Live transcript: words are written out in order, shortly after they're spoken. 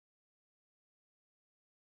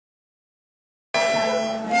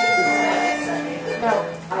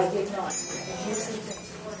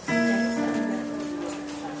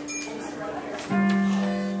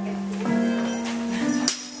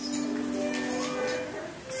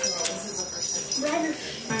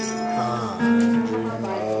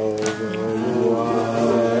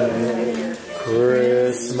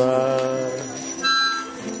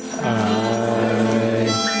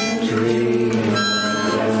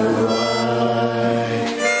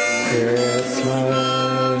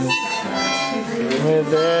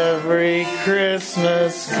With every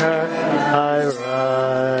Christmas card I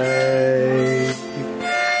write,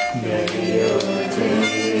 may your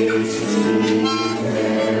days be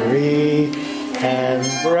merry and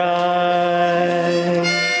bright,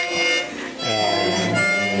 and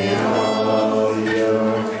may all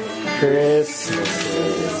your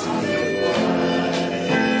Christmases be white.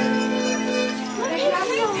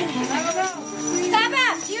 Papa,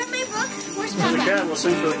 do you have my book? Where's Papa? The cat, we'll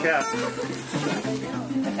sing for the cat.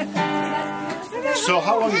 So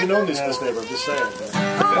how long have you known these guys, neighbor? I'm just saying.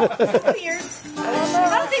 2 years. I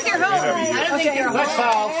don't think they're home. I don't think they're home. Next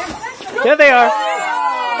foul. There they are.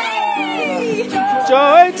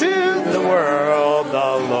 Joy to the world,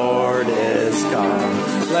 the Lord is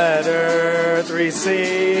come. Let earth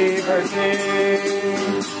receive her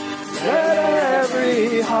King. Let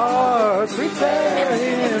every heart prepare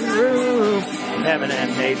him room. Heaven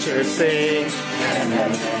and nature sing, and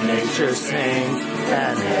heaven and nature sing,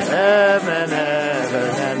 and heaven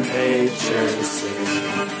and nature sing.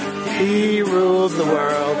 He rules the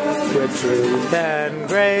world with truth and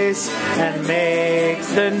grace, and makes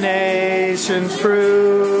the nations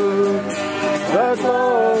prove the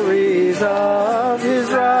glories of his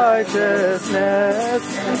righteousness,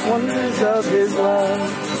 wonders of his love,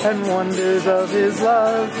 and wonders of his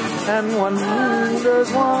love, and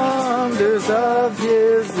wonders of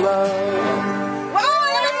his love.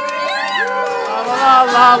 La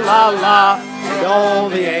la la la, oh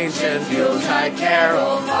the ancient Yuletide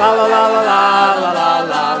carol. La la la la la la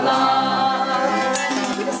la la.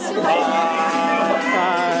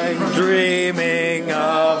 I'm dreaming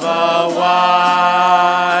of a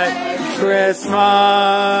white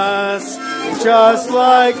Christmas, just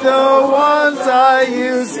like the ones I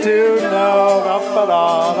used to know,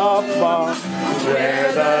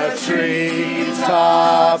 where the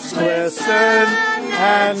treetops glisten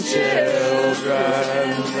and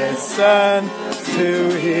children listen to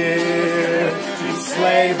hear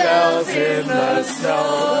sleigh bells in the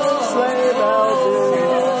snow, sleigh bells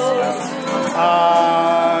in the snow.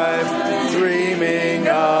 I'm dreaming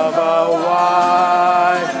of a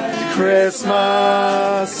white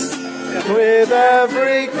Christmas, with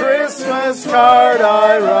every Christmas card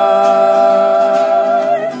I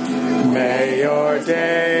write. May your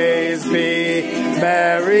days be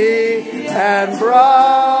merry and bright,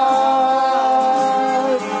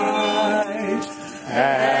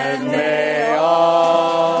 and may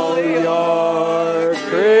all your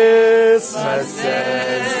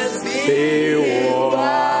Christmases be white.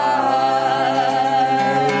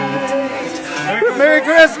 Merry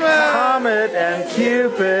Christmas! Comet and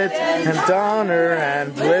Cupid and Donner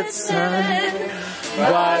and Blitzen.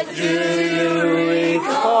 What do you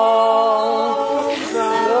recall?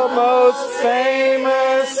 The most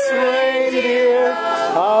famous reindeer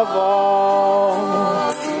of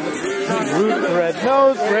all. The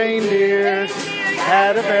red-nosed reindeer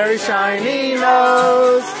had a very shiny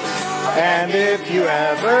nose, and if you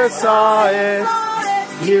ever saw it,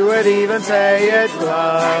 you would even say it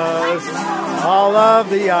glows. All of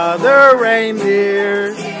the other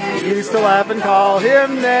reindeer used to laugh and call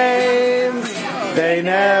him names. They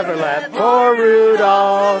never let poor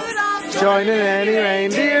Rudolph join in any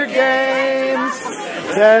reindeer games.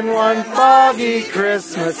 Then one foggy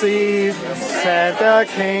Christmas Eve, Santa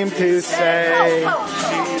came to say,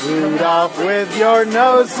 Rudolph, with your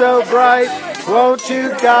nose so bright, won't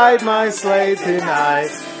you guide my sleigh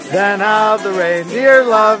tonight? Then how the reindeer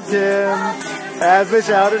loved him as they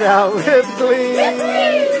shouted out with glee,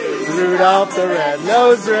 Rudolph the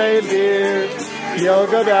red-nosed reindeer, you'll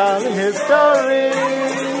go down in history.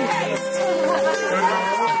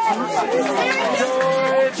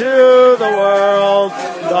 To the world,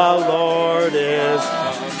 the Lord is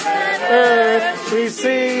earth,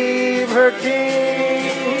 receive her King.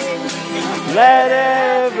 Let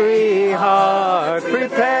every heart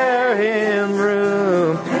prepare him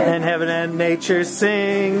room, and heaven and nature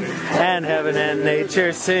sing, and heaven and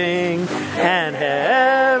nature sing, and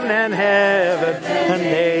heaven and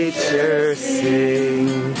nature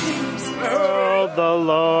sing. Oh, the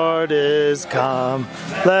Lord is come,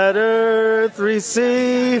 let earth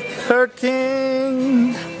receive her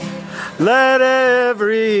King. Let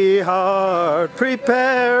every heart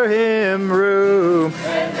prepare him room.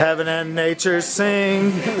 Heaven and nature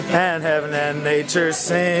sing, and heaven and nature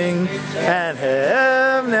sing, and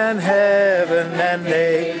heaven and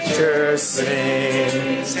nature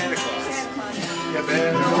sing. Santa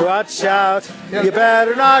Claus. Watch out, you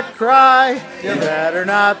better not cry, you better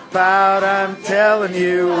not pout, I'm telling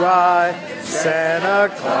you why.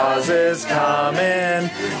 Santa Claus is coming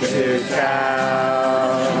to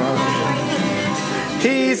town.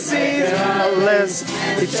 He sees a list,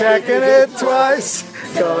 he's checking it twice,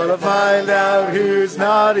 gonna find out who's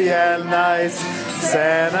naughty and nice.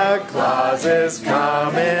 Santa Claus is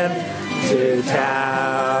coming to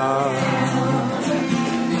town.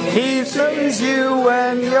 He knows you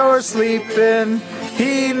when you're sleeping,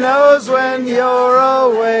 he knows when you're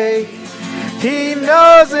awake. He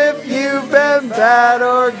knows if you've been bad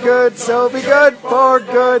or good, so be good for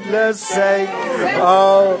goodness sake.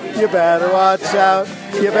 Oh, you better watch out,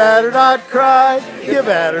 you better not cry, you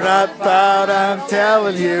better not pout, I'm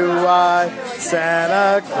telling you why.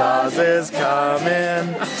 Santa Claus is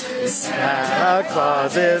coming, Santa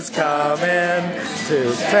Claus is coming,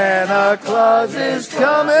 Santa Claus is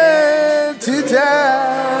coming to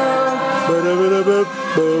town.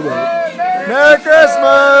 Merry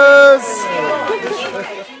Christmas!